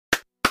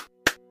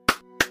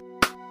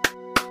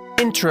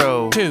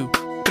Intro 2,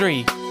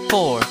 3,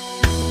 4.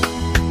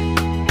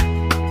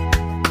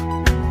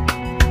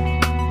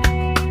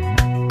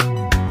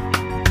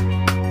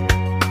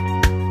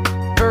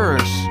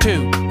 Verse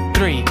 2,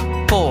 3,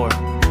 4.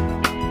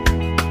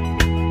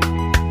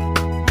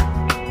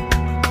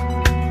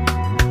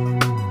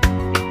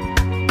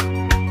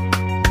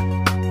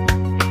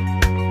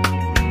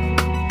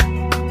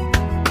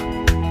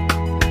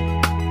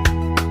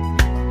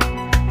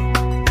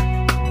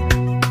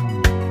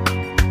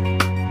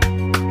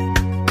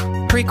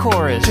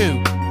 Pre-chorus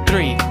 2,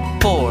 3,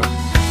 4.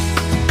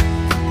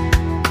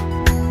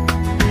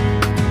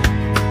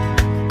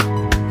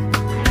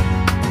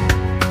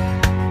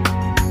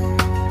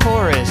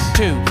 Chorus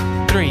 2,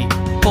 3,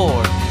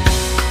 4.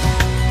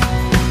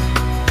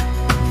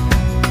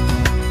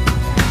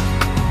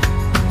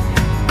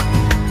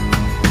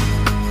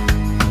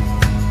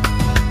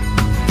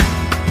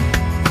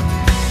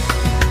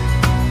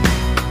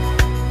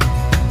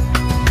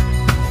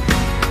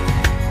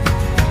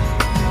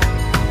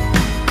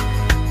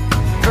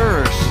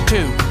 Verse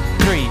 2,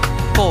 3,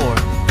 4.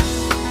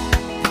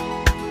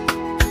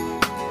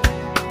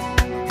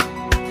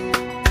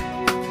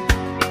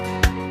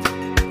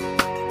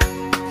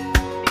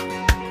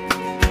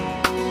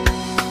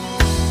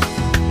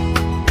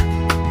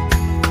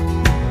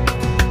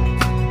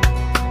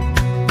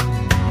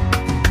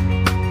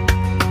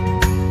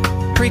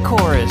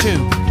 Pre-chorus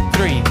 2,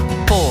 3,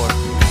 4.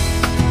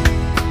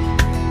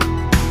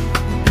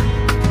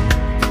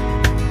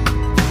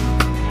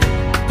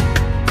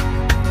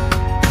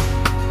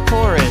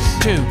 Chorus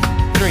 2,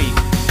 3,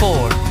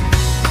 4.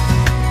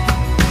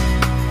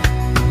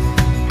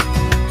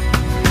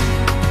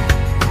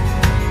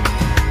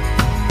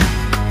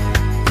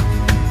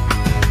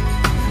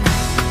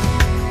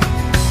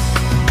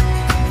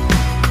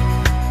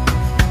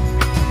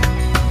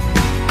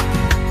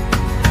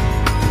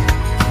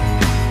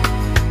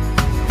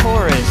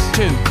 Chorus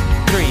 2,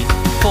 3,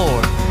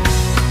 4.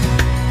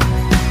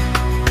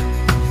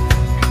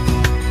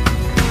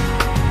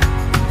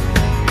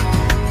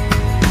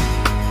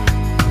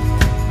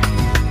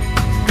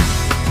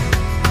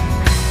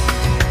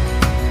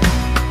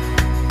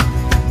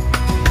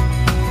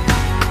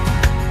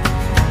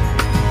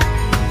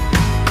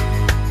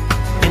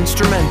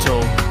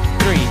 Instrumental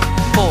 3,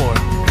 4.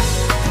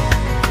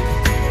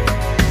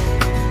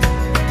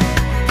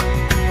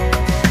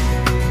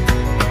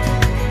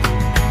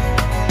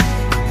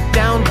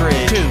 Down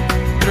bridge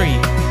 2, 3,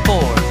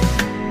 4.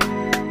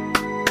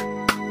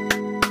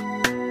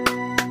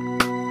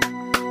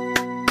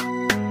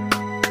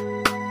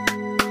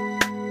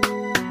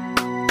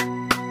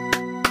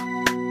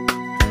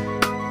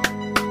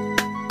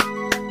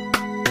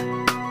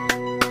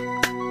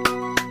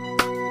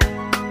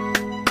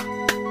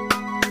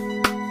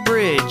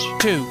 Bridge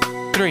 2,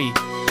 3,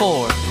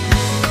 4.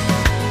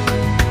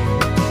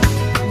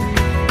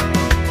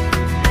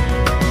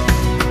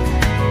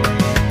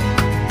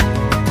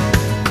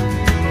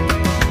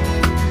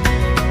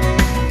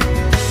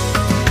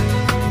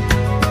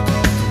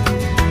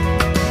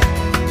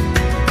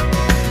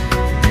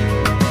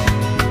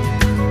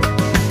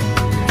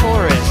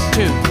 Chorus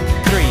 2,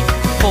 3,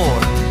 4.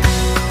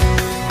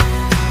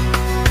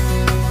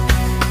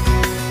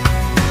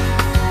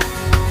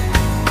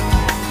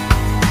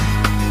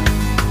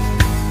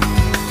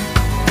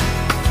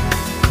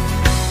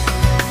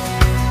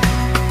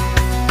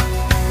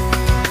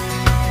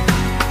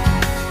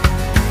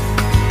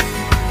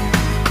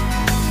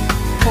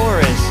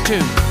 Chorus 2,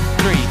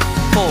 3,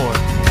 4.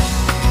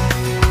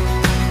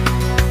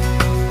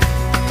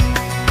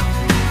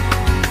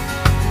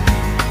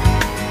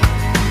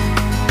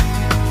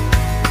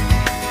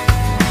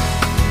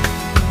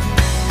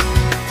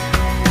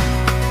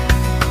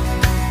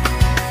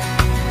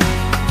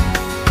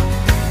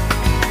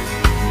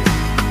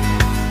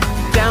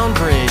 Down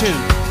bridge 2,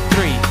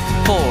 3,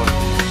 4.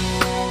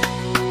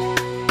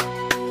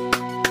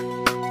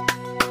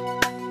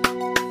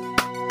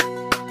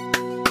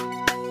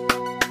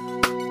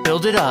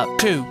 Build it up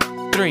 2,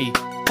 3,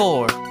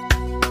 4.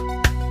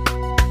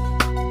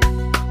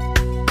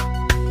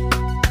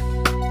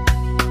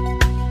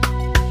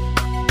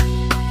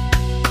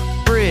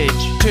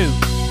 Bridge 2,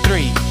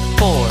 3,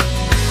 4.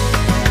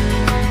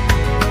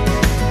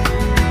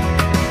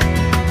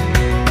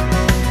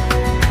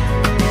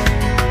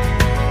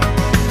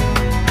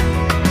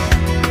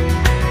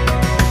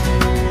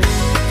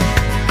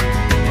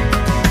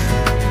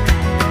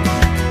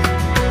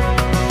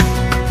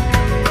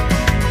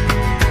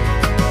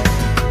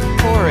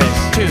 Chorus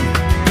 2,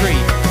 3,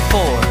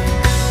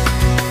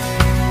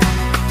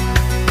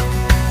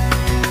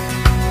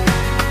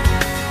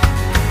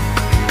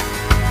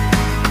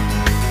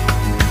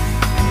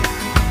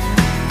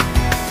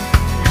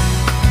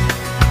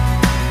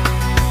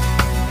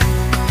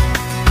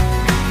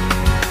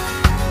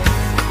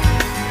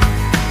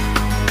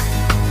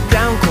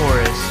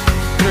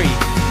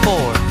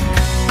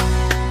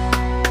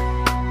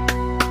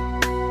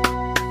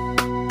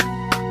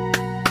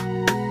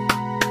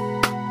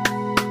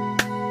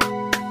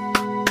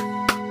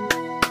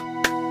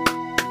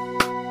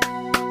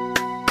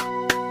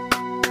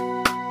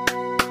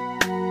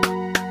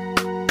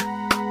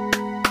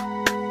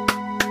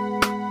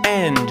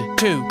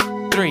 2,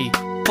 3,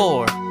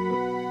 4.